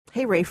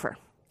Hey, Rafer.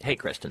 Hey,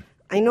 Kristen.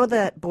 I know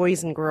that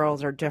boys and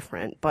girls are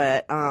different,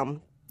 but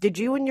did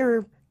you and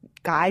your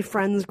guy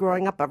friends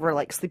growing up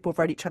ever sleep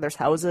over at each other's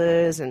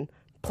houses and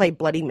play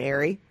Bloody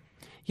Mary?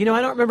 I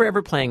don't remember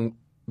ever playing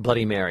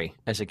Bloody Mary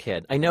as a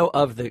kid. I know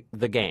of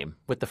the game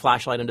with the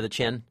flashlight under the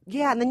chin.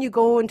 Yeah, and then you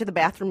go into the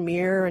bathroom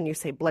mirror and you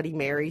say Bloody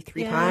Mary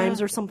 3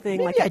 times or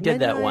something. Maybe I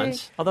did that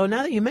once. Although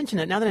now that you mention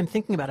it, now that I'm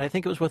thinking about it, I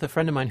think it was with a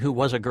friend of mine who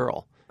was a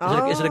girl.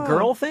 Is it a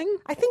girl thing?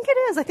 I think it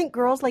is. I think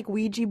girls like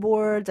Ouija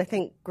boards. I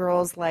think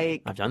girls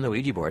like... I've done the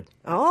Ouija board.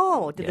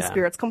 Oh, did the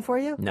spirits come for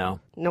you? No.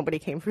 Nobody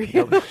came for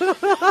you?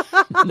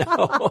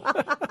 No.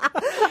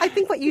 I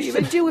think what you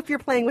should do if you're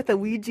playing with a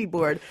Ouija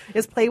board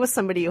is play with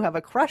somebody you have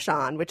a crush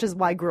on, which is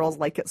why girls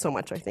like it so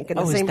much, I think. And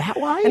is that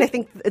why? And I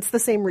think it's the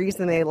same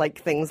reason they like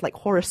things like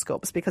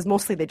horoscopes, because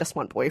mostly they just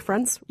want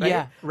boyfriends, right?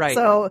 Yeah, right.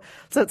 So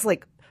it's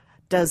like,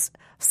 does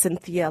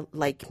Cynthia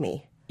like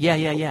me?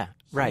 Yeah.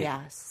 Right.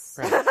 Yes.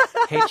 Right.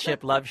 Hate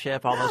ship, love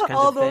ship, all those kinds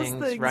of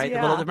things, right?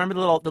 Yeah. Remember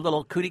the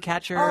little cootie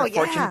catcher,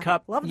 fortune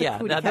cup? Love the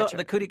cootie catcher.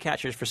 The cootie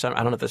catchers for some. I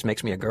don't know if this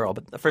makes me a girl,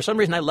 but for some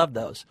reason I love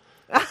those.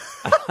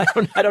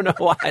 I don't know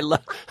why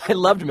I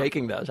loved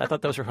making those. I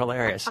thought those were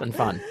hilarious and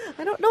fun.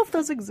 I don't know if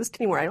those exist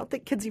anymore. I don't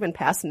think kids even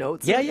pass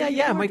notes.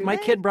 Yeah. My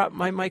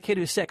kid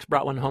who's 6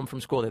 brought one home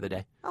from school the other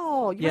day.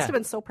 Oh, you must have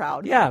been so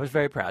proud. Yeah, I was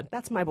very proud.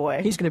 That's my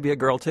boy. He's going to be a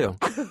girl too,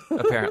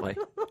 apparently.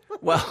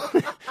 Well,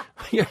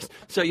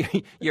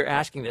 you're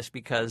asking this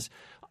because,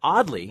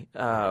 oddly,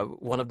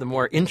 one of the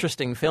more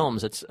interesting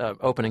films that's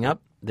opening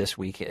up this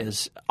week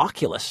is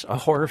Oculus, a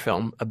horror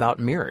film about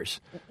mirrors.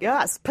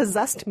 Yes,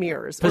 possessed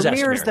mirrors. Or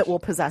mirrors that will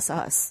possess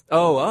us.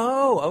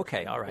 Oh,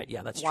 okay. All right.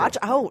 Yeah, that's true. Watch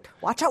out.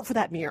 Watch out for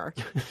that mirror.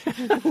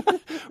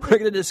 We're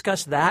going to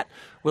discuss that.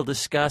 We'll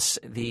discuss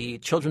the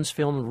children's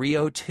film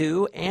Rio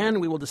 2,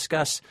 and we will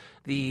discuss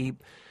the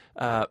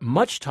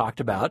much talked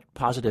about,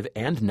 positive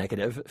and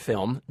negative,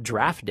 film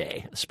Draft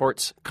Day, a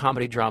sports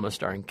comedy drama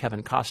starring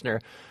Kevin Costner.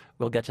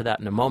 We'll get to that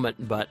in a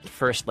moment, but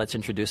first, let's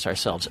introduce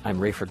ourselves. I'm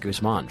Rafer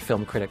Guzman,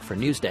 film critic for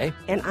Newsday.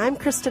 And I'm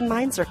Kristen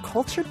Meinzer,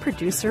 culture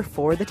producer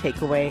for The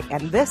Takeaway,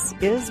 and this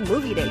is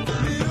Movie Day.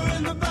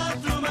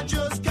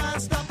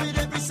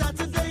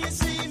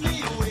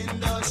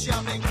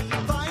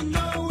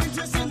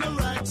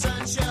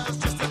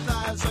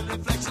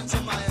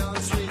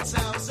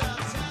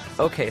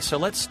 Okay, so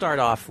let's start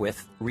off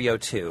with Rio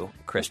 2,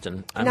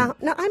 Kristen. Now,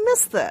 I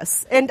missed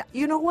this, and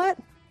you know what?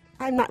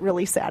 I'm not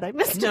really sad I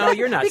missed it. No,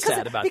 you're not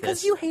sad about this.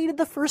 Because you hated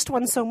the first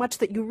one so much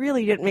that you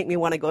really didn't make me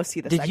want to go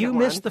see the second one. Did you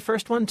miss the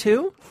first one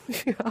too?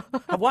 Yeah.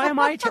 Why am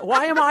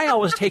I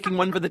always taking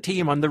one for the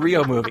team on the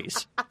Rio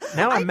movies?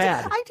 Now I'm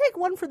mad. I take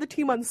one for the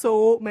team on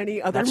so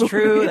many other movies.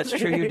 That's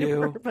true you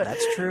do.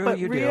 That's true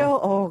you do. Rio,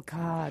 oh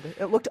God,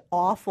 it looked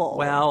awful.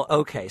 Well,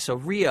 okay, so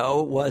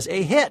Rio was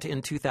a hit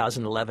in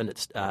 2011.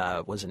 It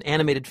was an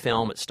animated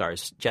film. It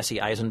stars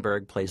Jesse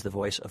Eisenberg, plays the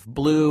voice of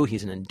Blue.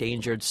 He's an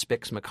endangered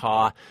Spix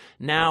Macaw.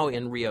 Now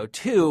in Rio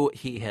 2,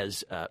 he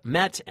has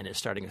met and is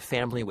starting a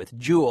family with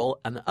Jewel,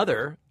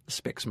 another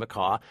Spix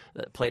Macaw,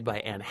 played by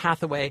Anne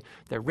Hathaway.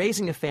 They're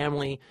raising a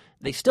family.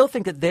 They still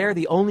think that they're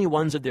the only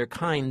ones of their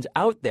kind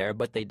out there,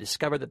 but they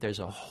discover that there's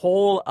a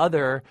whole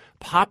other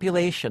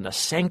population, a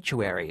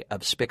sanctuary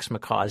of Spix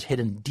Macaws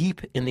hidden deep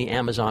in the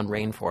Amazon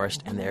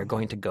rainforest, and they're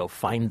going to go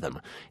find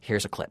them.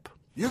 Here's a clip.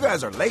 You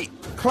guys are late.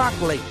 Clock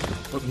late,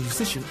 but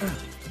musician early.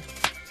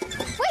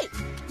 Wait,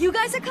 you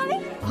guys are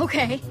coming?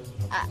 Okay.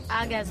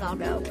 I guess I'll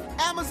go.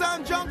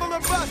 Amazon jungle or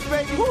bust,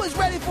 baby. Who is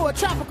ready for a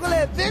tropical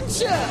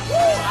adventure?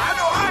 I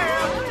know I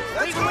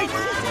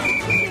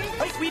am.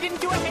 Wait, we didn't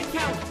do a head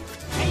count.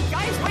 Hey,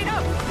 guys, wait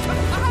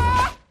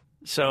up.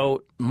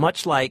 So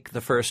much like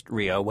the first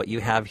Rio, what you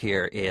have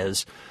here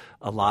is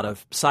a lot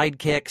of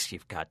sidekicks.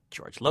 You've got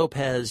George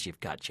Lopez. You've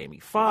got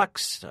Jamie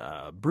Foxx,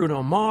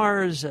 Bruno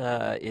Mars.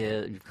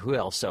 Who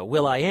else? So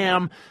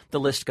Will.i.am. The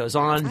list goes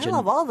on. I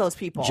love all those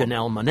people.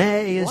 Janelle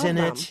Monáe is in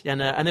them. it.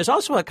 And there's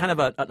also a kind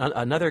of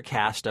another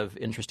cast of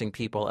interesting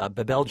people.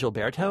 Bebel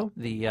Gilberto,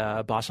 the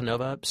bossa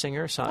nova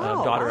singer,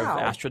 daughter of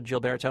Astrid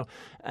Gilberto.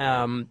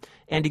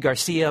 Andy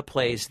Garcia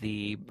plays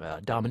the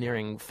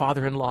domineering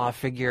father-in-law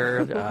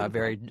figure,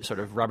 very sort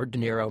of Robert De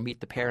Niro,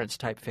 Meet the Parents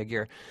type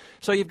figure.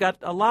 So you've got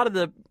a lot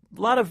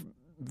of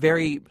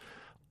very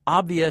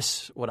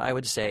obvious, what I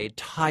would say,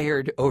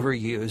 tired,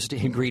 overused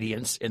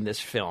ingredients in this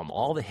film.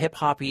 All the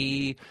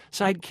hip-hoppy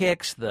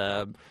sidekicks,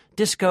 the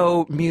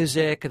disco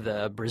music,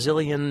 the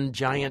Brazilian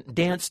giant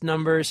dance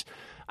numbers.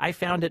 I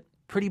found it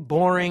pretty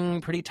boring,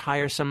 pretty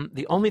tiresome.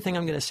 The only thing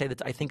I'm going to say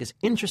that I think is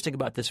interesting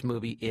about this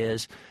movie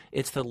is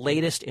it's the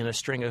latest in a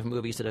string of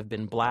movies that have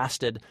been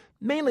blasted,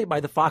 mainly by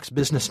the Fox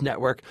Business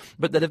Network,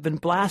 but that have been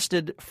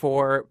blasted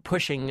for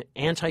pushing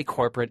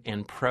anti-corporate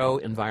and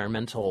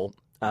pro-environmental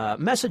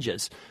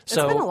messages.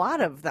 There's been a lot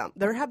of them.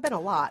 There have been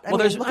a lot. Look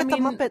at the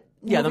Muppet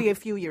movie a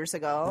few years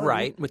ago.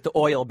 Right, with the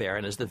oil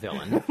baron as the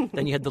villain.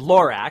 Then you had the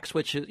Lorax,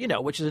 which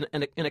is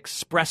an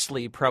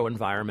expressly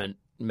pro-environment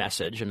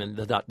message. I mean,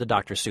 the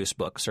Dr. Seuss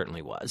book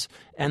certainly was.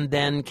 And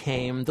then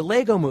came the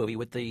Lego movie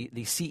with the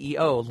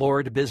CEO,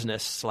 Lord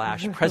Business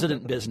 /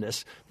 President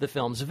Business, the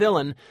film's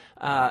villain.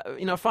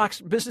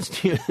 Fox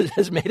Business News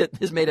has made it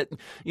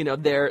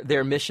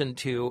their mission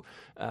to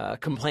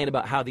complain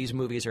about how these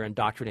movies are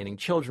indoctrinating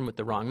children with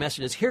the wrong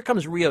messages. Here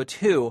comes Rio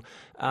 2.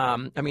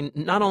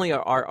 Not only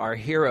are our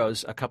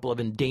heroes a couple of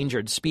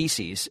endangered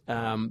species,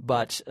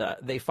 but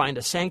they find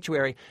a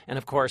sanctuary. And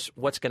of course,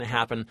 what's going to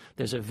happen?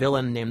 There's a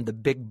villain named the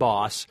Big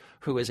Boss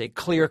who is a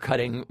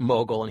clear-cutting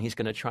mogul, and he's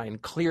going to try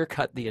and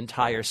clear-cut the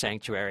entire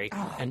sanctuary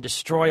and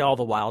destroy all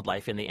the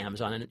wildlife in the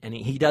Amazon. And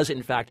he does,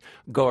 in fact,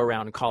 go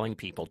around calling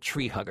people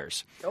tree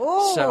huggers.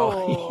 Oh,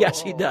 so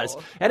yes, he does.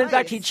 And in nice.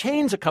 fact, he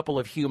chains a couple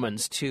of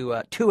humans to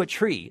a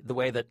tree, the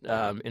way that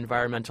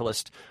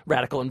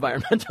radical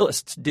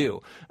environmentalists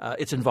do.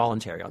 It's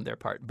involuntary on their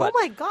part. But, oh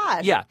my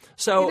gosh! Yeah.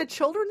 So in a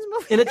children's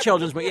movie. In a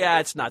children's movie, yeah,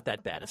 it's not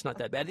that bad. It's not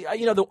that bad.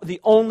 The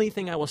only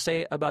thing I will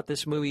say about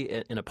this movie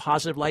in a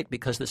positive light,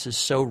 because this is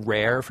so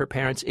rare for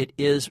parents, it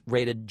is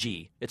rated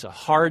G. It's a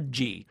hard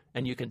G,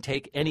 and you can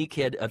take any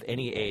kid of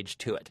any age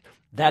to it.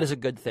 That is a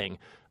good thing.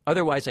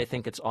 Otherwise, I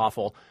think it's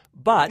awful.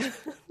 But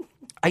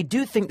I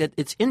do think that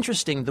it's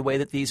interesting the way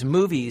that these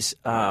movies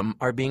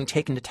are being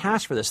taken to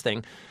task for this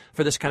thing,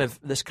 for this kind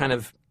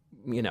of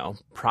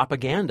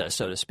propaganda,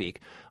 so to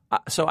speak.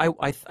 So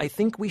I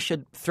think we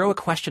should throw a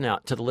question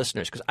out to the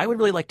listeners, because I would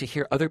really like to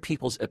hear other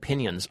people's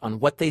opinions on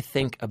what they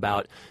think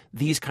about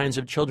these kinds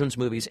of children's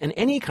movies and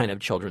any kind of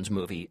children's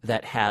movie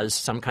that has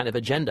some kind of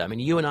agenda. I mean,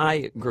 you and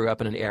I grew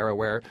up in an era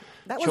where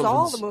that was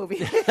all the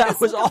movie.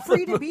 That was all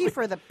free the to be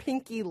for the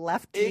pinky,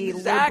 lefty,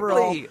 exactly.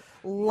 liberal,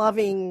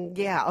 loving,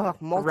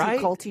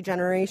 multi-culti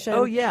generation.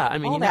 Oh yeah, I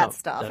mean, all that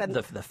stuff.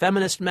 The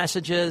feminist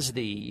messages,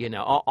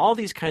 all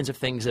these kinds of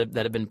things that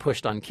have been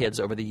pushed on kids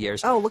over the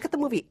years. Oh, look at the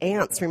movie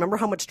Ants. Remember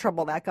how much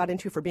trouble that got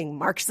into for being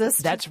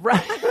Marxist? That's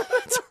right.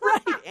 That's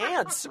right.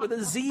 Ants with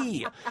a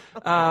Z.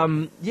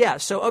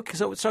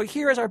 So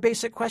here is our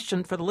basic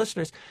question for the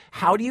listeners.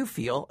 How do you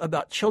feel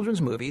about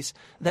children's movies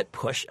that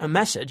push a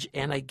message?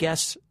 And I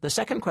guess the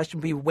second question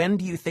would be, when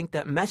do you think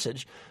that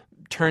message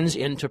turns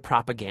into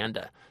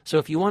propaganda? So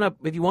if you want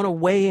to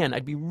weigh in,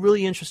 I'd be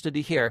really interested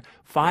to hear.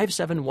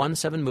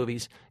 5717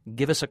 Movies.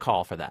 Give us a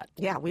call for that.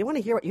 Yeah, we want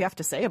to hear what you have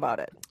to say about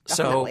it.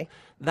 Definitely. So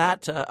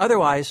that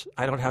otherwise,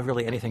 I don't have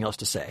really anything else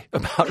to say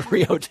about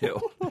Rio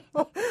 2.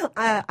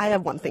 I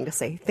have one thing to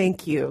say.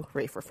 Thank you,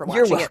 Rafer, for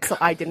watching it, so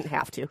I didn't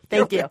have to.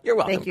 Thank you. You're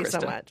welcome. Thank you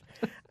Kristen. so much.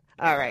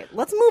 All right,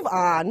 let's move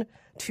on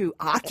to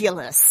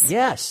Oculus.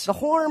 Yes, the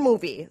horror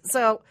movie.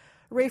 So,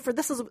 Rafer,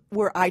 this is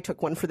where I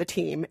took one for the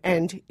team,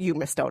 and you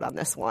missed out on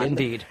this one.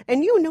 Indeed.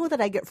 And you know that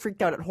I get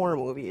freaked out at horror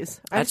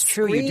movies. That's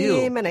true, you do. I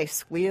scream and I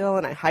squeal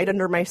and I hide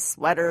under my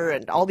sweater,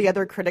 and all the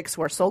other critics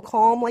who are so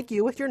calm like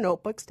you with your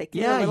notebooks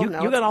taking their little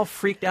notes. You got all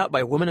freaked out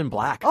by Woman in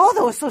Black. Oh,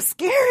 that was so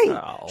scary.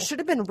 Oh. Should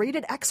have been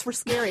rated X for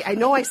scary. I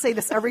know I say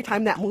this every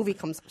time that movie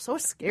comes up. So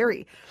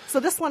scary. So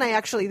this one,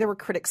 there were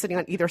critics sitting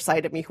on either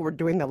side of me who were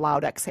doing the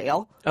loud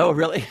exhale. Oh,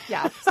 really?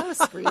 Yeah, so I was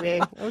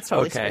screaming. I was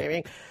totally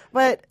screaming.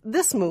 But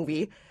this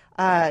movie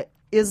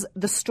is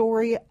the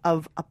story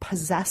of a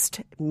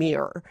possessed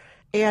mirror.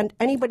 And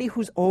anybody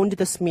who's owned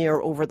this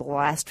mirror over the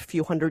last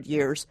few hundred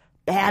years,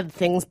 bad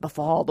things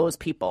befall those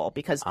people,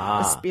 because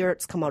the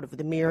spirits come out of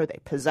the mirror, they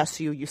possess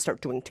you, you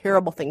start doing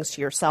terrible things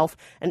to yourself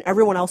and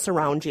everyone else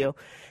around you.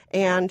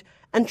 And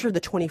enter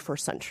the 21st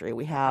century.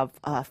 We have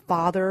a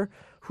father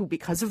who,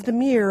 because of the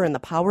mirror and the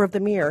power of the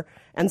mirror,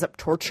 ends up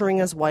torturing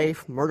his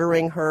wife,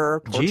 murdering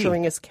her,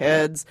 torturing his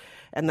kids,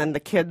 and then the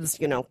kids,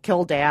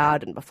 kill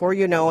dad, and before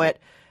you know it,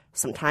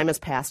 some time has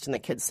passed and the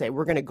kids say,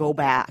 we're going to go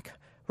back.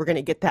 We're going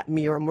to get that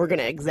mirror and we're going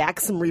to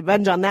exact some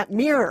revenge on that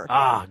mirror.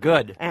 Ah,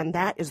 good. And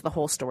that is the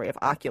whole story of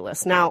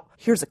Oculus. Now,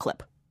 here's a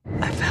clip.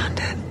 I found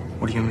it.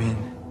 What do you mean?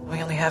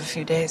 We only have a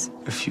few days.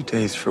 A few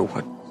days for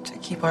what? To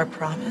keep our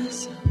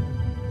promise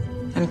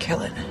and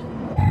kill it.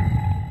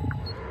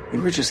 We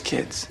were just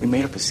kids. We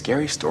made up a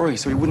scary story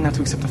so we wouldn't have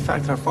to accept the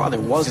fact that our father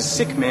was a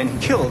sick man who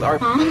killed our...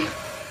 Mom?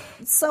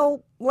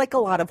 So, like a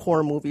lot of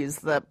horror movies,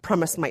 the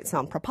premise might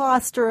sound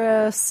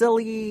preposterous,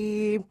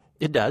 silly.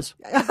 It does.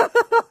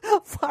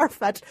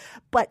 Far-fetched.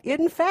 But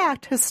in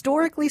fact,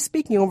 historically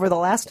speaking, over the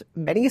last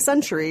many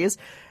centuries,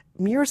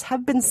 mirrors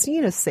have been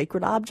seen as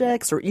sacred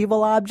objects or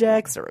evil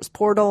objects or as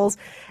portals.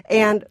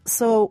 And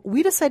so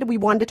we decided we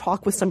wanted to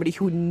talk with somebody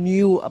who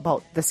knew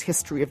about this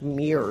history of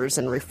mirrors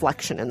and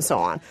reflection and so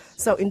on.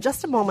 So in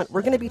just a moment,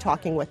 we're going to be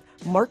talking with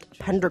Mark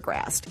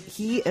Pendergrast.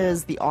 He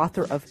is the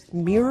author of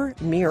Mirror,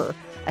 Mirror,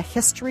 A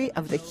History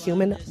of the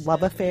Human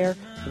Love Affair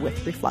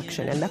with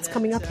Reflection. And that's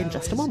coming up in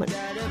just a moment.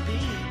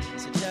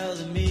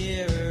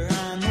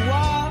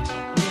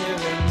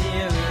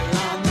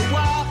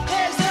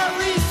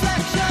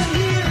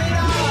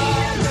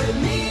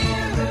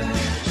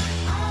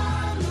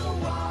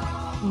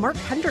 Mark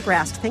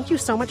Pendergrast, thank you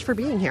so much for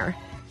being here.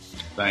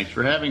 Thanks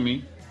for having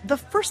me. The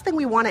first thing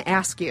we want to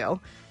ask you,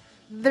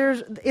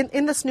 there's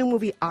in this new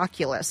movie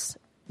Oculus,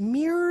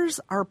 mirrors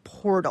are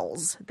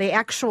portals. They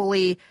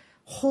actually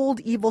hold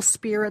evil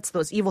spirits.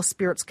 Those evil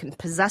spirits can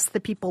possess the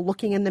people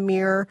looking in the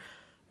mirror.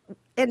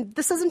 And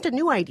this isn't a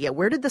new idea.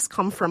 Where did this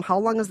come from? How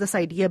long has this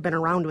idea been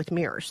around with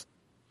mirrors?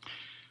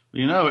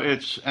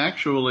 It's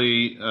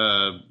actually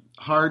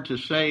hard to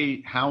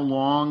say how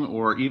long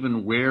or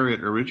even where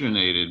it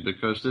originated,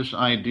 because this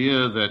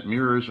idea that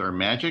mirrors are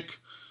magic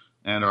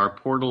and are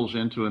portals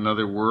into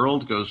another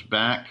world goes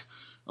back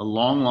a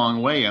long,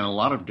 long way in a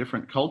lot of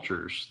different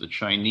cultures. The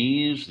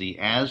Chinese, the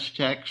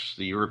Aztecs,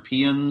 the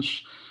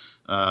Europeans,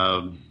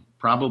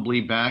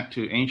 probably back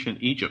to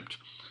ancient Egypt.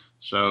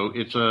 So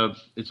it's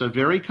a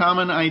very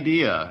common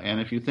idea, and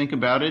if you think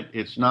about it,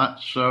 it's not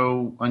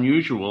so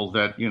unusual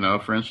that,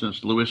 for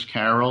instance, Lewis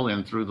Carroll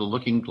in Through the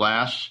Looking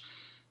Glass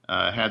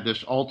had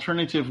this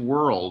alternative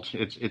world.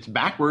 It's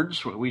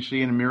backwards. What we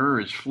see in a mirror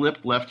is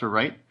flipped left to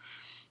right,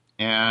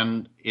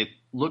 and it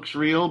looks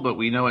real, but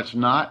we know it's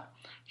not.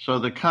 So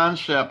the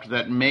concept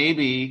that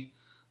maybe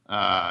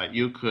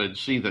you could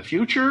see the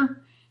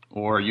future,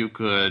 or you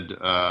could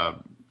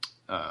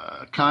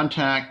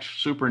contact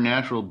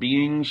supernatural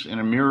beings in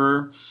a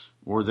mirror,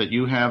 or that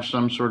you have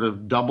some sort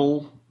of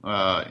double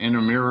in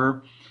a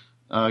mirror,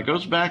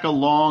 goes back a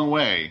long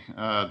way.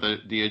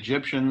 The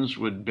Egyptians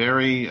would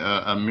bury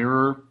a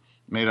mirror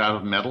made out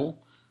of metal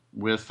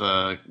with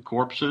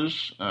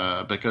corpses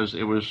because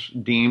it was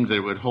deemed that it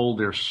would hold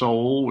their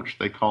soul, which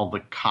they called the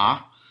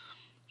Ka.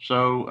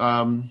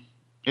 So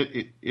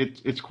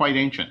it's quite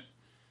ancient.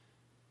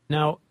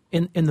 Now,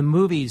 in the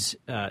movies,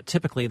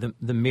 typically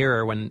the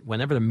mirror,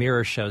 whenever the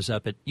mirror shows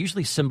up, it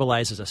usually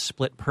symbolizes a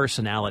split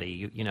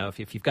personality.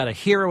 If you've got a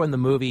hero in the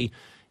movie,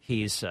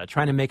 he's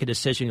trying to make a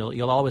decision.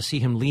 You'll always see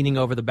him leaning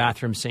over the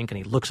bathroom sink, and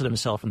he looks at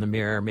himself in the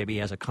mirror. Maybe he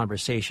has a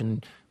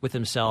conversation with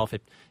himself.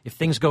 If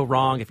things go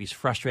wrong, if he's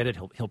frustrated,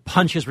 he'll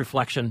punch his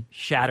reflection,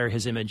 shatter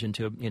his image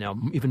into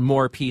even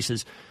more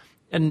pieces.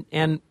 And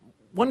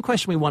one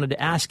question we wanted to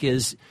ask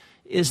is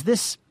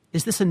this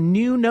a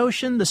new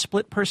notion, the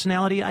split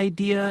personality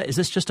idea? Is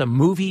this just a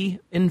movie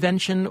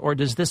invention, or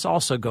does this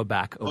also go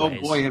back a ways?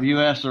 Oh boy, have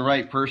you asked the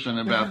right person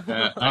about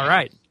that? All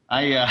right.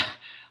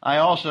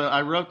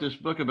 I wrote this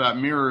book about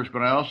mirrors,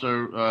 but I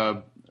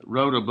also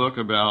wrote a book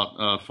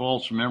about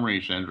false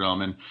memory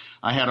syndrome, and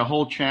I had a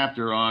whole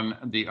chapter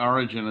on the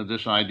origin of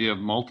this idea of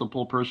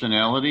multiple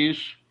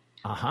personalities.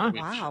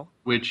 Wow.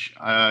 Which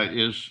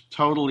is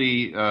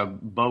totally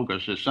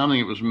bogus. It's something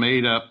that was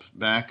made up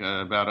back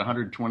about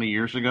 120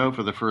 years ago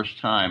for the first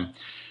time.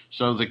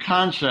 So the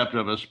concept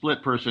of a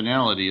split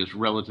personality is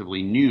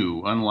relatively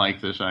new, unlike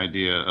this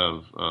idea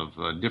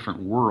of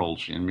different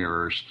worlds in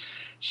mirrors.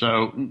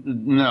 So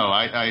no,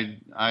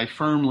 I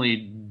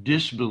firmly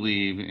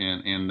disbelieve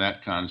in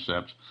that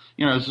concept.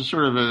 It's a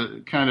sort of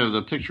a kind of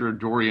the picture of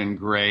Dorian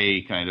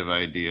Gray kind of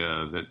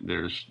idea that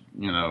there's,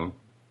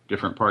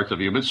 different parts of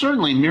you. But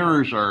certainly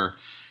mirrors are,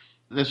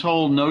 this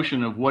whole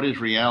notion of what is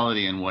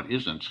reality and what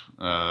isn't,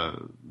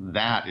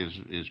 that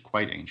is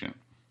quite ancient.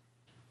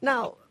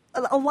 Now,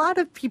 a lot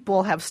of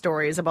people have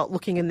stories about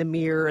looking in the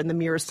mirror and the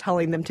mirror's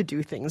telling them to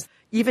do things.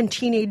 Even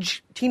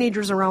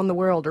teenagers around the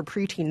world or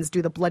preteens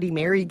do the Bloody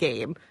Mary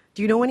game.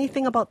 Do you know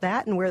anything about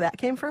that and where that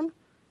came from?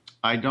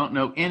 I don't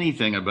know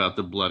anything about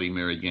the Bloody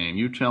Mary game.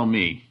 You tell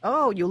me.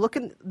 Oh, you look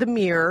in the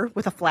mirror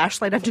with a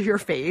flashlight under your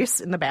face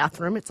in the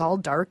bathroom. It's all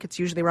dark. It's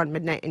usually around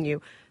midnight, and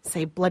you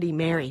say, Bloody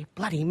Mary,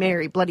 Bloody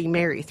Mary, Bloody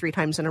Mary 3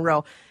 times in a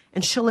row.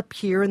 And she'll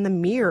appear in the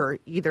mirror,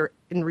 either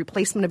in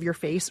replacement of your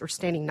face or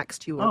standing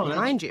next to you or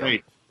behind you.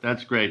 Great.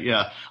 That's great,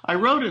 yeah. I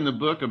wrote in the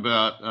book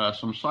about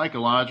some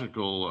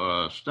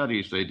psychological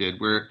studies they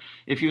did, where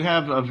if you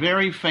have a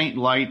very faint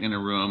light in a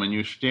room and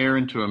you stare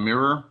into a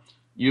mirror,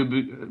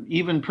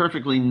 even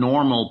perfectly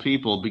normal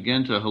people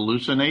begin to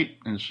hallucinate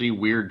and see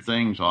weird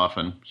things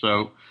often.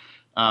 So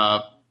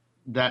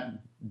that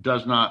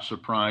does not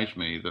surprise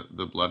me,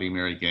 the Bloody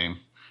Mary game.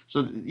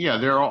 So yeah,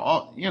 there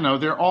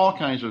are all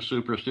kinds of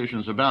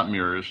superstitions about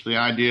mirrors. The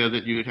idea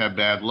that you'd have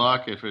bad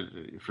luck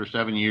for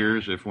 7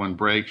 years if one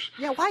breaks.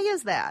 Yeah, why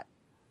is that?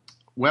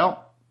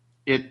 Well,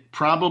 it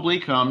probably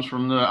comes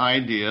from the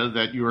idea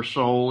that your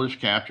soul is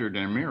captured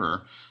in a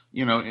mirror.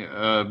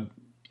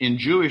 In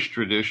Jewish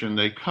tradition,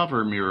 they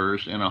cover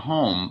mirrors in a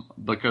home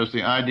because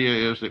the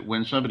idea is that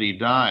when somebody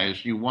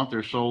dies, you want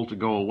their soul to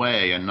go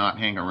away and not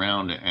hang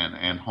around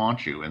and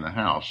haunt you in the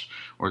house,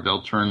 or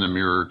they'll turn the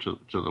mirror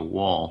to the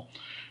wall.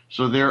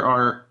 So there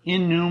are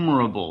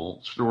innumerable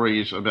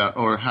stories about,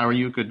 or how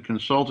you could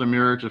consult a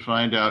mirror to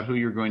find out who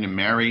you're going to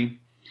marry.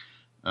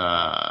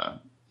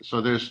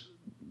 So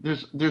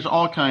there's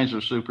all kinds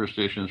of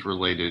superstitions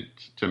related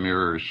to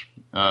mirrors.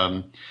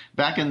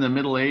 Back in the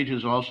Middle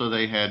Ages, also,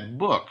 they had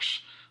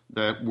books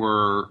that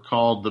were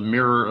called the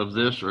Mirror of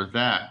this or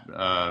that,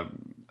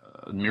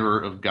 Mirror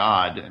of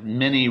God.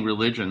 Many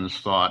religions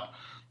thought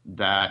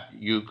that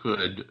you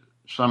could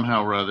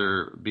somehow or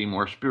other be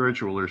more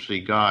spiritual or see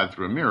God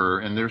through a mirror.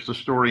 And there's the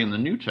story in the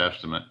New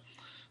Testament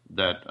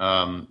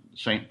that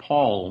St.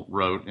 Paul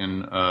wrote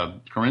in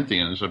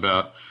Corinthians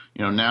about,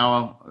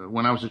 now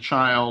when I was a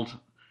child,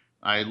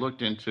 I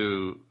looked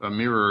into a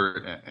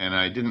mirror and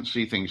I didn't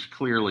see things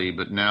clearly,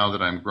 but now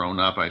that I'm grown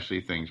up, I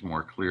see things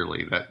more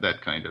clearly,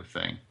 that kind of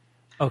thing.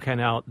 Okay,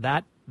 now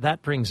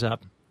that brings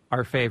up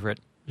our favorite,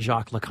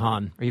 Jacques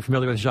Lacan. Are you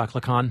familiar with Jacques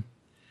Lacan?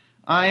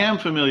 I am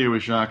familiar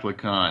with Jacques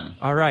Lacan.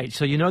 All right,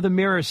 so you know the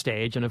mirror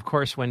stage, and of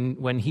course,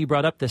 when he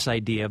brought up this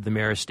idea of the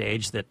mirror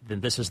stage, that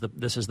this is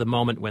the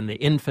moment when the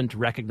infant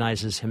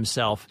recognizes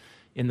himself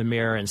in the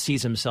mirror and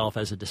sees himself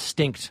as a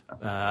distinct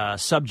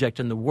subject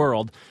in the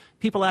world.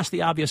 People ask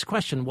the obvious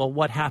question: well,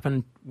 what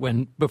happened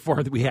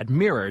before we had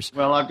mirrors?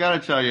 Well, I've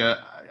got to tell you,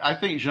 I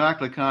think Jacques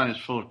Lacan is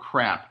full of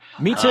crap.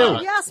 Me too.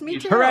 Yes, me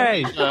too.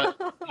 Hooray!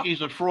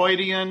 He's a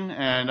Freudian,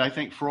 and I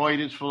think Freud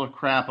is full of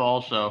crap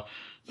also.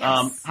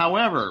 Yes.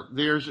 However,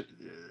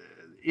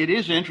 it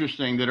is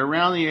interesting that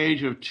around the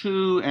age of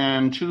 2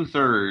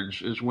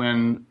 2/3 is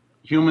when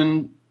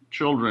human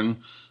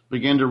children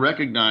begin to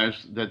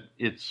recognize that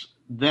it's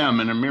them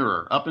in a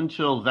mirror. Up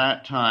until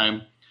that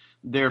time,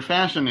 they're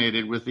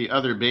fascinated with the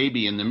other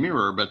baby in the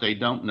mirror, but they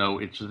don't know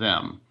it's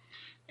them.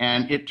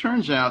 And it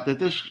turns out that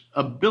this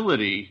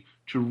ability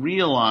to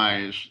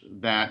realize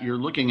that you're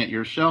looking at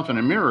yourself in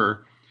a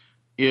mirror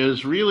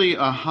is really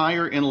a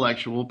higher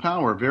intellectual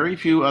power. Very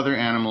few other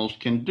animals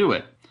can do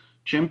it.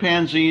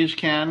 Chimpanzees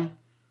can,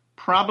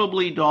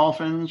 probably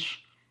dolphins,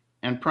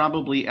 and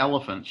probably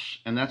elephants,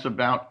 and that's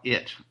about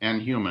it,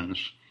 and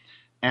humans.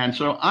 And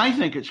so I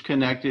think it's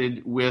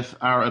connected with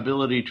our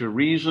ability to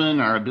reason,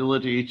 our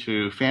ability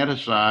to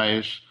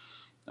fantasize,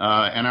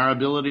 and our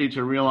ability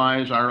to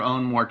realize our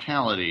own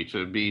mortality,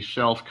 to be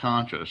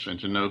self-conscious and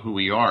to know who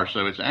we are.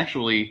 So it's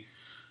actually,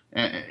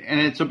 and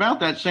it's about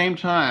that same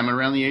time,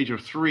 around the age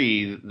of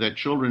 3, that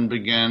children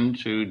begin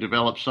to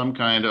develop some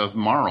kind of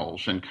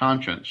morals and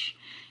conscience,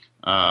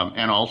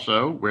 and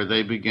also where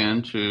they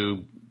begin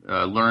to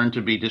learn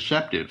to be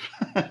deceptive.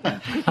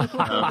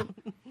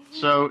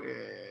 So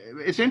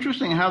it's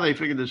interesting how they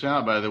figured this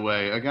out, by the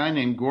way. A guy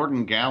named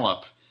Gordon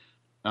Gallup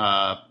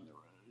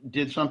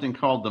did something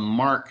called the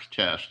Mark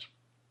test.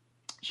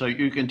 So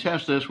you can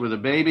test this with a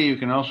baby. You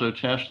can also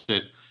test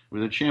it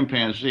with a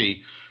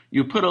chimpanzee.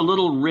 You put a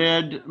little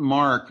red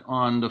mark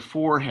on the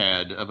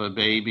forehead of a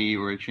baby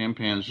or a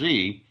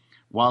chimpanzee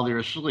while they're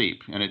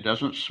asleep, and it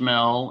doesn't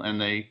smell, and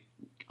they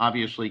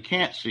obviously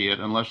can't see it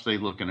unless they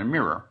look in a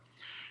mirror.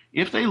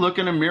 If they look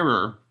in a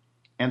mirror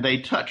and they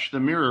touch the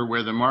mirror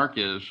where the mark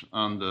is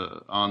on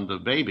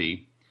the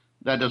baby,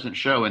 that doesn't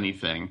show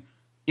anything.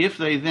 If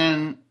they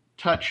then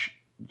touch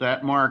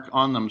that mark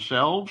on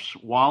themselves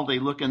while they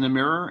look in the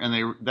mirror,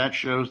 and that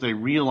shows they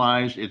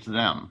realize it's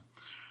them.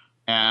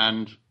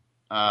 And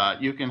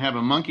you can have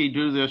a monkey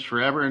do this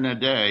forever and a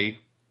day,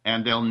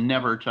 and they'll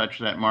never touch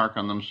that mark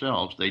on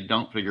themselves. They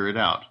don't figure it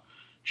out.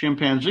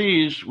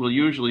 Chimpanzees will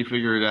usually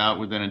figure it out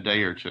within a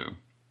day or two,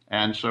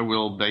 and so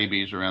will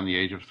babies around the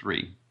age of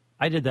 3.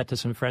 I did that to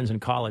some friends in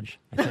college,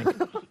 I think.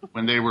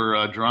 When they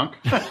were drunk?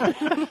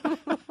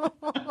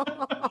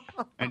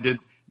 And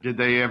did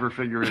they ever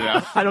figure it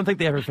out? I don't think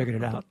they ever figured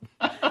it out.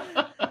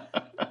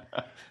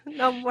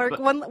 Now, Mark,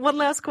 one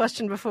last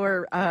question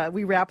before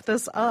we wrap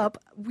this up.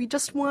 We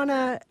just want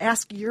to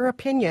ask your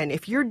opinion.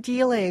 If you're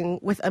dealing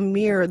with a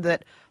mirror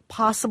that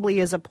possibly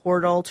is a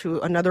portal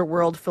to another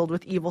world filled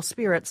with evil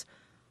spirits,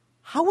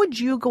 how would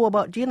you go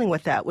about dealing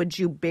with that? Would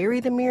you bury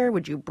the mirror?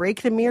 Would you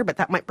break the mirror? But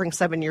that might bring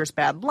 7 years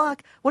bad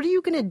luck. What are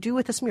you going to do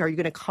with this mirror? Are you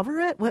going to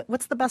cover it?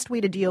 What's the best way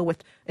to deal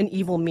with an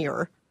evil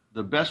mirror?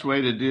 The best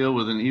way to deal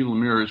with an evil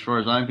mirror, as far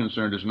as I'm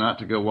concerned, is not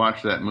to go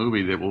watch that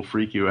movie that will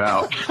freak you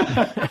out.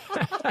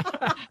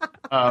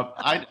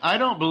 I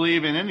don't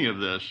believe in any of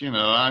this. You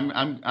know,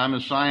 I'm a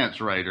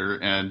science writer,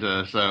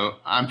 and so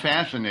I'm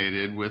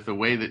fascinated with the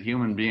way that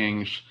human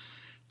beings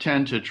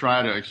tend to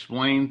try to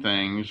explain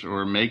things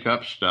or make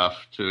up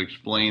stuff to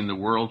explain the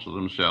world to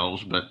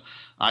themselves. But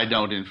I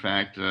don't, in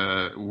fact,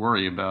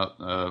 worry about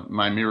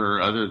my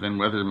mirror other than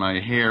whether my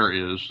hair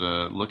is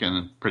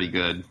looking pretty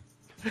good.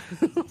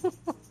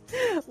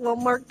 Well,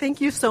 Mark,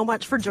 thank you so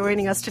much for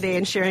joining us today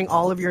and sharing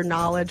all of your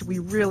knowledge. We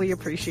really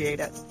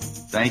appreciate it.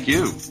 Thank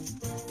you.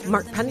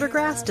 Mark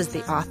Pendergrast is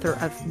the author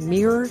of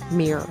Mirror,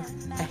 Mirror,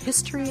 A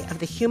History of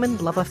the Human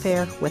Love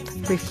Affair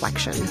with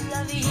Reflection.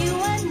 Love you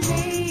and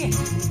me,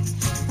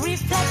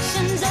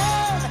 reflections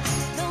of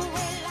the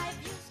way life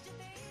used to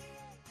be.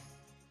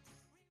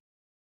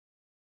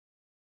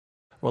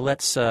 Well,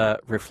 let's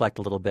reflect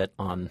a little bit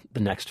on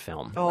the next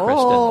film.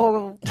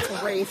 Oh,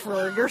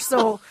 Rayford, you're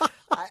so...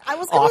 I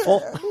was gonna,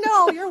 awful.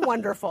 No, you're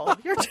wonderful.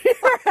 You're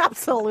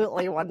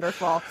absolutely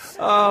wonderful.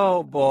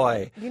 Oh,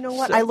 boy. You know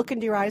what? I look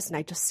into your eyes and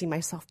I just see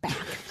myself back.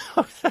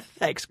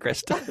 Thanks,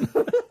 Kristen.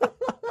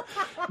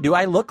 Do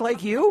I look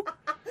like you?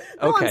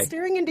 No, Okay. I'm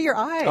staring into your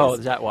eyes. Oh,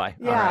 is that why?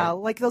 Yeah, All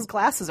right. like those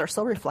glasses are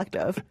so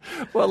reflective.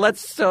 Well,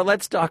 let's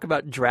talk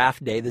about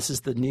Draft Day. This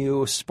is the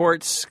new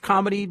sports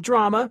comedy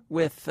drama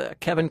with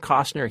Kevin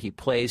Costner. He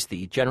plays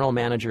the general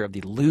manager of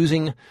the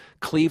losing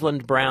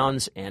Cleveland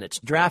Browns, and it's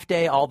Draft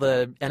Day. All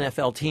the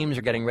NFL teams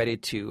are getting ready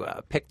to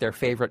pick their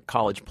favorite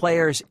college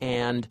players,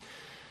 and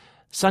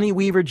Sonny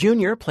Weaver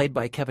Jr., played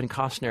by Kevin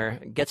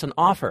Costner, gets an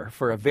offer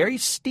for a very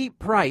steep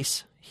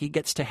price. he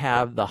gets to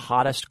have the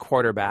hottest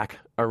quarterback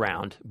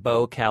around,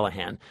 Bo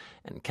Callahan,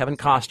 and Kevin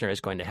Costner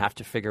is going to have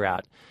to figure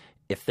out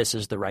if this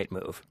is the right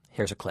move.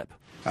 Here's a clip.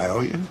 I owe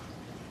you.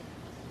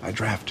 I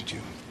drafted you.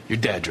 Your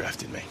dad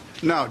drafted me.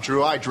 No,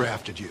 Drew, I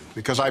drafted you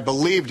because I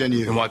believed in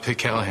you. Then why pick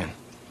Callahan?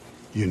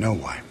 You know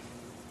why.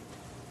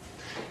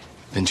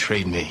 Then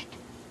trade me.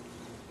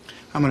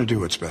 I'm going to do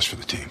what's best for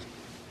the team.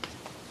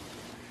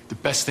 The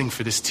best thing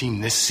for this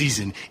team this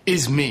season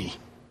is me.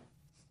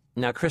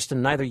 Now,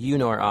 Kristen, neither you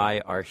nor I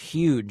are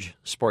huge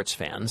sports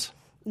fans.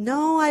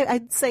 No,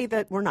 I'd say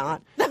that we're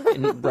not.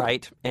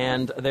 Right.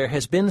 And there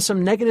has been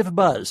some negative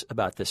buzz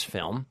about this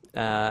film.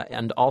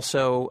 And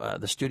also,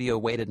 the studio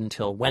waited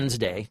until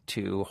Wednesday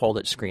to hold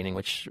its screening,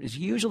 which is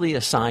usually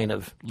a sign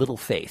of little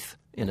faith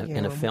in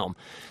a film.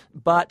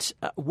 But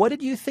what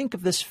did you think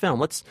of this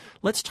film?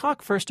 Let's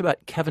talk first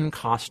about Kevin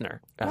Costner.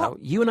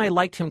 You and I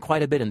liked him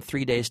quite a bit in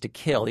 3 Days to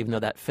Kill, even though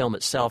that film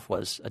itself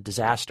was a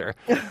disaster.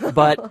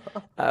 But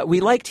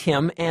we liked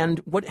him.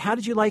 And how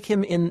did you like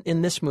him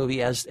in this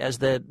movie as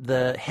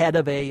the head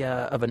of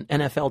an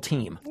NFL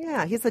team?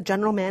 Yeah, he's the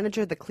general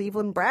manager of the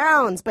Cleveland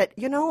Browns. But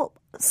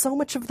so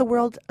much of the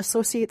world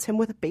associates him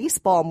with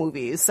baseball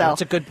movies. So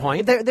that's a good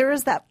point. There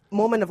is that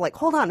moment of like,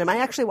 hold on, am I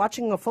actually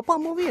watching a football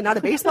movie and not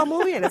a baseball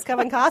movie? And it's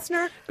Kevin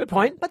Costner. Good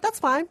point. But that's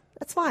fine.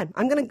 That's fine.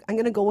 I'm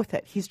gonna go with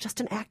it. He's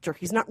just an actor.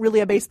 He's not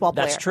really a baseball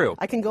player. That's true.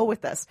 I can go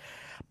with this.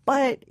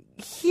 But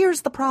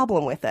here's the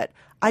problem with it.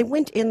 I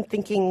went in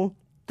thinking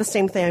the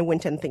same thing I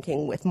went in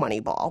thinking with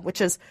Moneyball,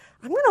 which is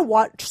I'm going to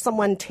watch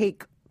someone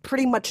take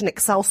pretty much an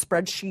Excel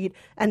spreadsheet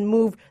and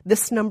move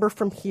this number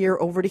from here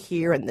over to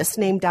here and this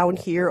name down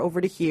here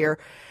over to here.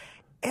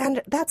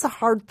 And that's a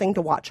hard thing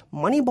to watch.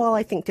 Moneyball,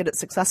 I think, did it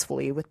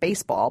successfully with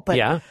baseball. But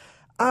yeah.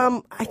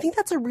 I think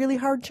that's a really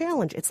hard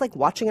challenge. It's like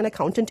watching an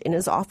accountant in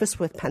his office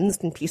with pens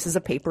and pieces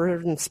of paper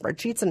and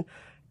spreadsheets. And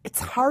it's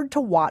hard to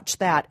watch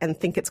that and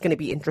think it's going to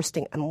be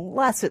interesting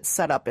unless it's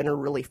set up in a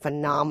really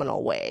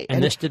phenomenal way.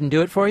 And this didn't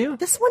do it for you?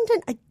 This one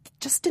didn't. I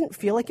just didn't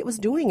feel like it was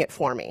doing it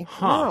for me.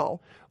 Huh.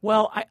 No.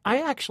 Well,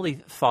 I actually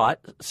thought,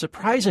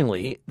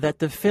 surprisingly, that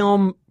the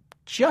film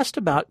just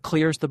about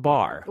clears the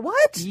bar.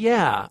 What?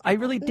 Yeah, I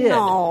really did.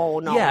 No.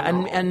 Yeah,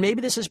 and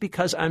maybe this is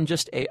because I'm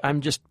just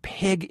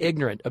pig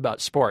ignorant about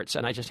sports,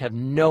 and I just have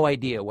no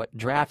idea what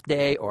draft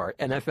day or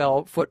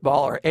NFL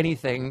football or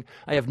anything.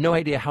 I have no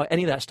idea how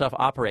any of that stuff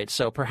operates.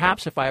 So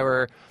perhaps if I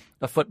were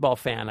a football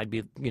fan, I'd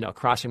be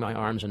crossing my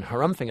arms and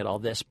harumphing at all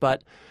this.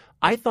 But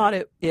I thought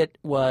it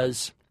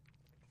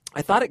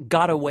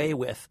got away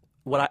with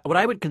what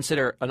I would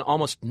consider an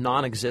almost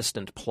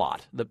non-existent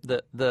plot.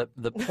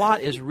 The plot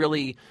is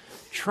really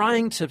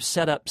trying to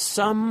set up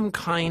some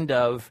kind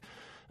of,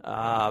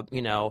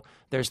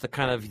 there's the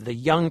kind of the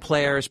young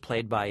players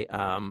played by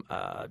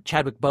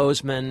Chadwick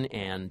Boseman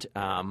and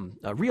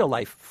a real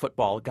life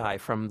football guy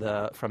from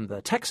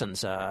the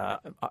Texans,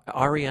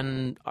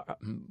 Arian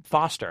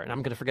Foster, and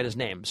I'm going to forget his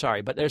name.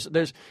 Sorry, but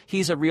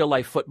he's a real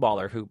life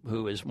footballer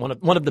who is one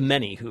of the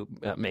many who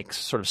makes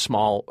sort of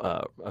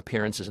small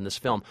appearances in this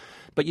film.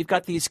 But you've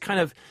got these kind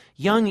of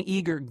young,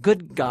 eager,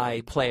 good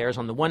guy players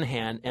on the one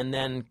hand, and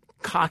then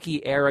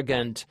cocky,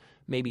 arrogant,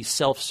 maybe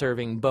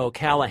self-serving Bo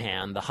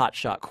Callahan, the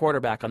hotshot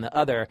quarterback, on the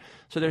other.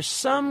 So there's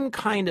some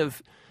kind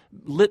of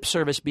lip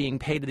service being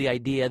paid to the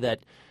idea that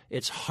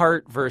it's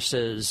heart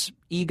versus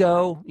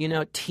ego,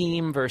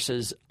 team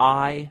versus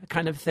I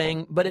kind of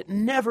thing. But it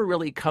never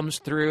really comes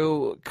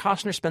through.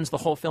 Costner spends the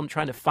whole film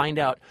trying to find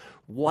out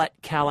what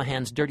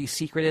Callahan's dirty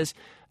secret is.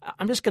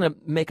 I'm just going to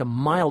make a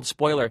mild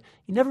spoiler.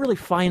 He never really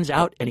finds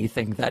out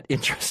anything that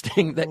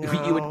interesting that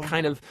you would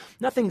kind of,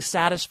 nothing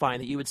satisfying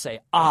that you would say,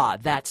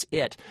 that's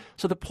it.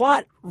 So the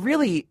plot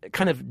really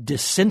kind of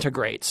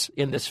disintegrates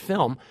in this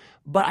film,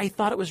 but I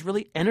thought it was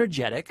really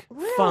energetic,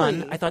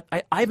 fun. I thought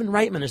Ivan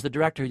Reitman is the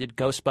director who did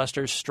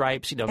Ghostbusters,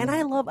 Stripes, And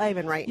I love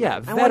Ivan Reitman.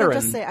 Yeah, veteran. I want to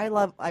just say I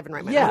love Ivan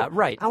Reitman. Yeah,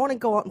 right. I want to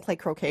go out and play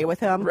croquet with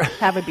him,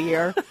 have a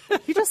beer.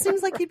 He just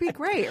seems like he'd be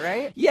great,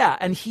 right? Yeah,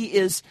 and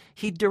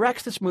he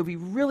directs this movie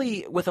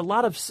really with a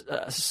lot of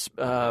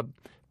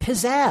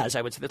pizzazz,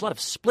 I would say. There's a lot of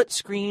split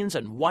screens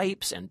and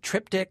wipes and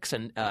triptychs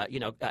and,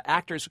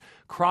 actors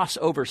cross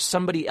over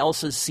somebody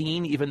else's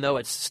scene even though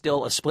it's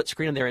still a split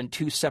screen and they're in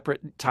two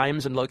separate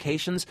times and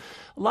locations.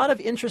 A lot of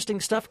interesting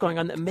stuff going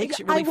on that makes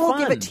it really fun. I will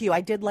give it to you.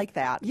 I did like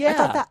that.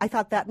 Yeah. I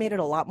thought that made it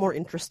a lot more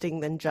interesting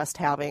than just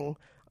having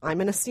I'm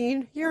in a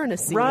scene, you're in a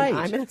scene. Right.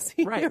 I'm in a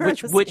scene, right. You're in a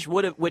scene.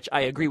 Which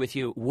I agree with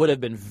you would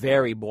have been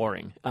very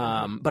boring.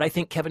 But I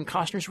think Kevin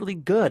Costner's really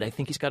good. I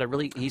think he's got his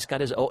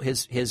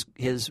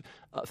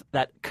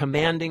that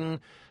commanding,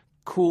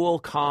 cool,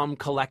 calm,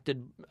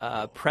 collected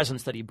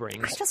presence that he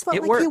brings. I just felt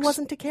like works. he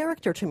wasn't a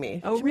character to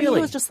me. Oh, to really? me,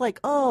 he was just like,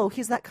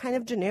 he's that kind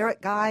of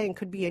generic guy and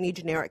could be any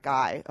generic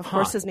guy. Of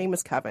course, his name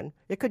is Kevin.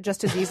 It could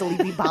just as easily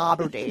be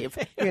Bob or Dave.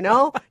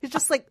 He's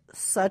just like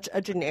such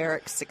a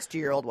generic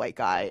 60-year-old white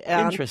guy.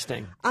 And,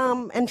 interesting.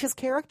 And his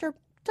character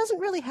doesn't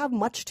really have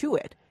much to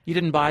it. You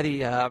didn't buy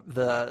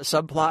the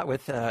subplot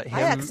with him?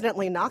 I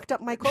accidentally knocked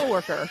up my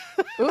coworker.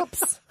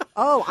 Oops.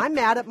 oh, I'm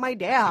mad at my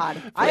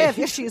dad. I have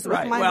issues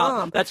with my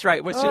mom. That's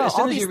right. As soon all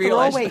as these you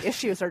realize throwaway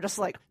issues are just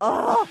like,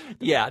 oh.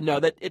 Yeah, no,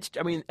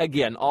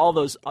 again, all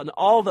those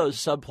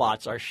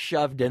subplots are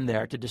shoved in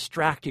there to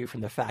distract you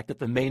from the fact that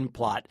the main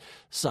plot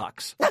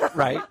sucks,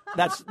 right?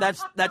 That's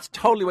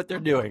totally what they're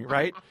doing,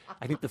 right?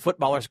 I think the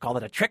footballers call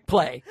it a trick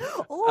play.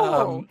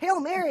 Oh, Hail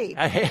Mary.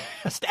 A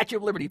Statue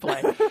of Liberty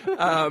play,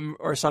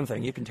 or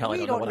something. You can tell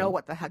we I don't know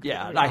what the heck.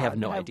 Yeah, I have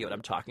no idea what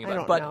I'm talking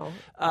about.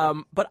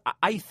 But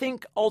I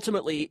think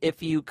ultimately,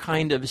 if you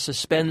kind of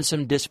suspend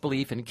some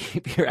disbelief and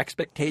keep your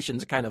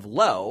expectations kind of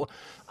low,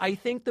 I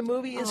think the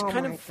movie is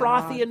kind of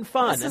frothy and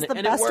fun. This is the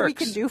and best it works. we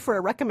can do for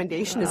a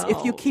recommendation is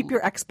if you keep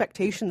your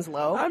expectations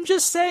low. I'm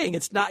just saying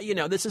it's not.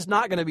 This is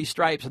not going to be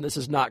Stripes and this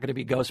is not going to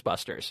be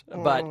Ghostbusters.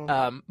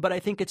 But I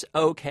think it's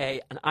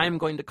okay, and I'm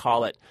going to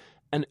call it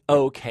an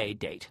okay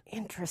date.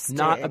 Interesting.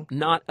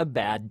 Not a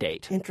bad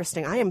date.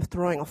 Interesting. I am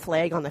throwing a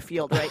flag on the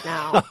field right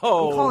now. I'm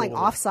calling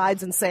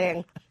offsides and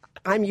saying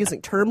I'm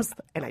using terms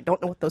and I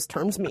don't know what those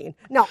terms mean.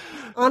 No,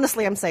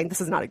 honestly, I'm saying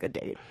this is not a good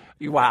date.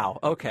 Wow.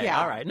 Okay.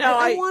 Yeah. All right. No,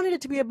 I wanted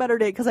it to be a better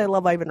date because I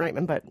love Ivan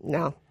Reitman, but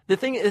no. The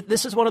thing is,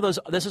 this is one of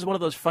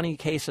those funny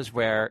cases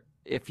where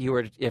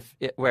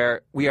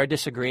where we are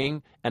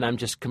disagreeing, and I'm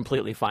just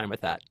completely fine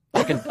with that.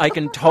 I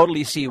can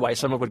totally see why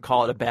someone would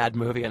call it a bad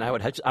movie, and I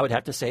would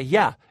have to say,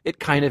 yeah, it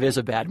kind of is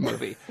a bad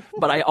movie,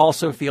 but I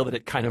also feel that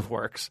it kind of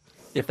works,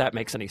 if that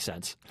makes any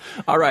sense.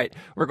 All right,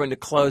 we're going to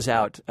close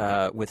out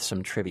with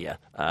some trivia.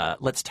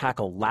 Let's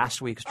tackle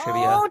last week's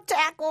trivia. Oh,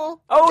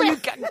 tackle! Oh, you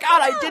God!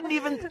 I didn't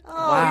even. Oh,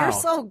 wow. You're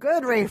so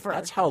good, Rafer.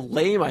 That's how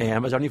lame I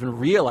am. I don't even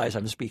realize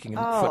I'm speaking in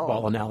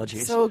football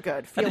analogies. So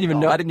good. I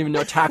didn't even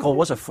know tackle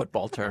was a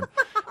football term.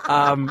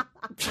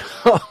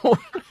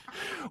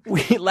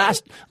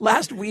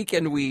 Last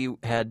weekend we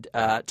had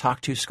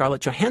talked to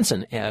Scarlett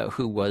Johansson,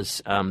 who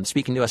was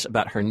speaking to us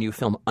about her new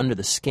film Under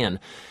the Skin.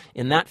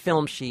 In that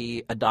film,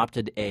 she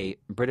adopted a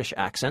British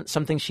accent,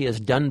 something she has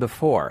done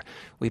before.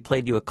 We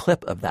played you a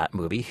clip of that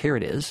movie. Here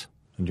it is.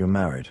 And you're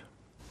married?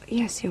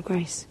 Yes, Your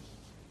Grace.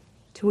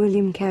 To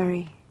William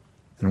Carey.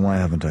 Then why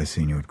haven't I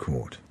seen you at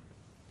court?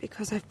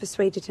 Because I've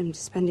persuaded him to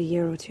spend a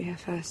year or two here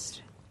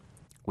first.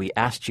 We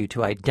asked you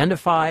to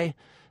identify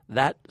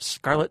that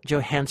Scarlett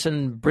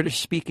Johansson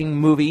British-speaking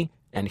movie,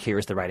 and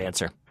here's the right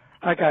answer.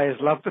 Hi, guys.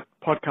 Love the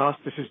podcast.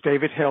 This is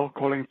David Hill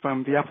calling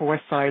from the Upper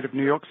West Side of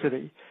New York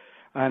City.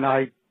 And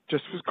I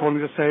just was calling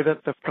to say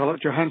that the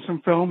Scarlett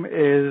Johansson film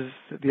is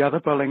The Other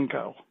Berlin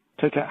Girl.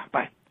 Take care.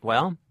 Bye.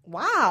 Well,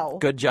 wow.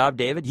 Good job,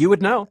 David. You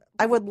would know.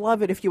 I would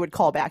love it if you would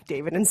call back,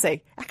 David, and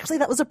say, actually,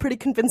 that was a pretty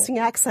convincing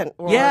accent.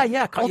 Or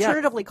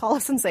alternatively, call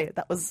us and say,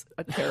 that was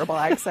a terrible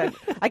accent.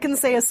 I can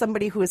say, as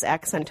somebody whose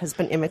accent has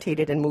been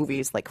imitated in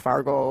movies like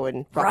Fargo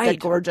and Rock Dead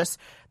Gorgeous,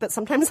 that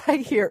sometimes I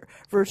hear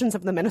versions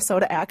of the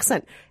Minnesota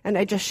accent, and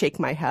I just shake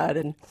my head.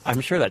 And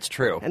I'm sure that's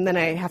true. And then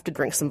I have to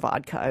drink some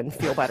vodka and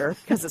feel better,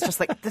 because it's just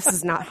like, this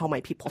is not how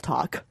my people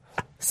talk.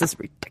 This is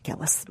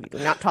ridiculous. We do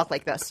not talk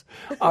like this.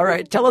 All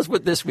right. Tell us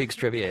what this week's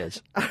trivia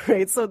is. All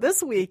right. So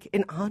this week,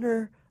 in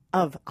honor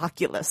of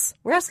Oculus,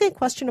 we're asking a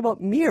question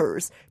about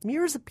mirrors.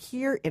 Mirrors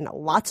appear in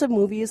lots of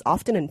movies,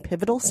 often in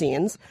pivotal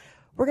scenes.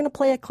 We're going to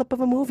play a clip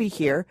of a movie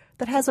here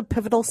that has a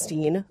pivotal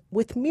scene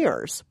with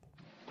mirrors.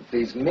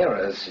 These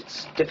mirrors,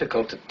 it's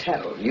difficult to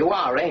tell. You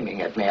are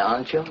aiming at me,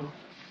 aren't you?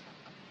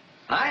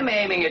 I'm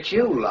aiming at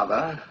you,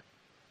 lover.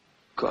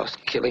 Of course,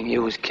 killing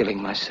you is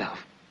killing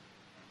myself.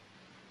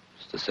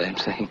 It's the same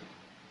thing.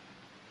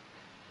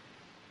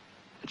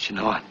 But you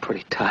know, I'm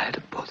pretty tired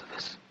of both of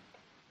us.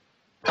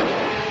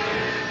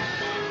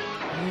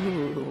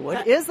 Ooh,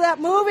 what is that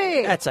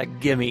movie? That's a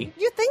gimme.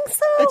 You think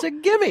so? It's a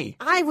gimme.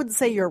 I would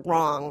say you're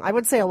wrong. I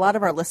would say a lot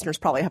of our listeners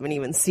probably haven't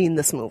even seen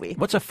this movie.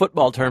 What's a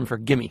football term for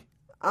gimme?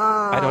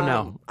 I don't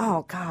know.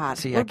 Oh, God.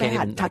 See, We're I can't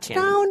bad. even.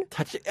 Touchdown?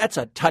 That's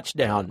a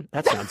touchdown.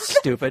 That sounds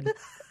stupid.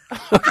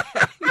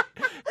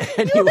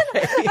 Anyway.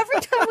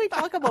 Every time we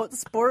talk about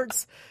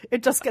sports,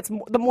 it just gets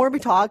the more we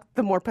talk,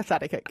 the more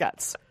pathetic it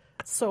gets.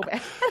 So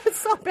bad. It's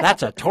so bad.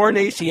 That's a torn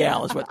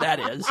ACL is what that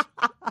is.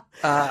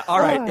 All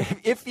right.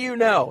 If you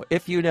know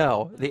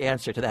the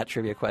answer to that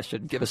trivia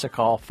question, give us a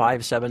call,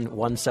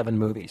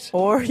 5717-MOVIES.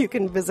 Or you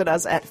can visit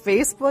us at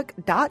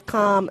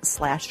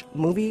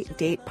facebook.com/movie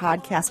date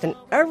podcast. And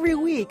every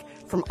week,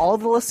 from all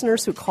the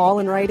listeners who call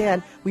and write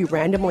in, we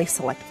randomly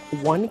select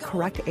one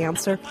correct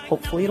answer.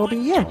 Hopefully it'll be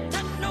you.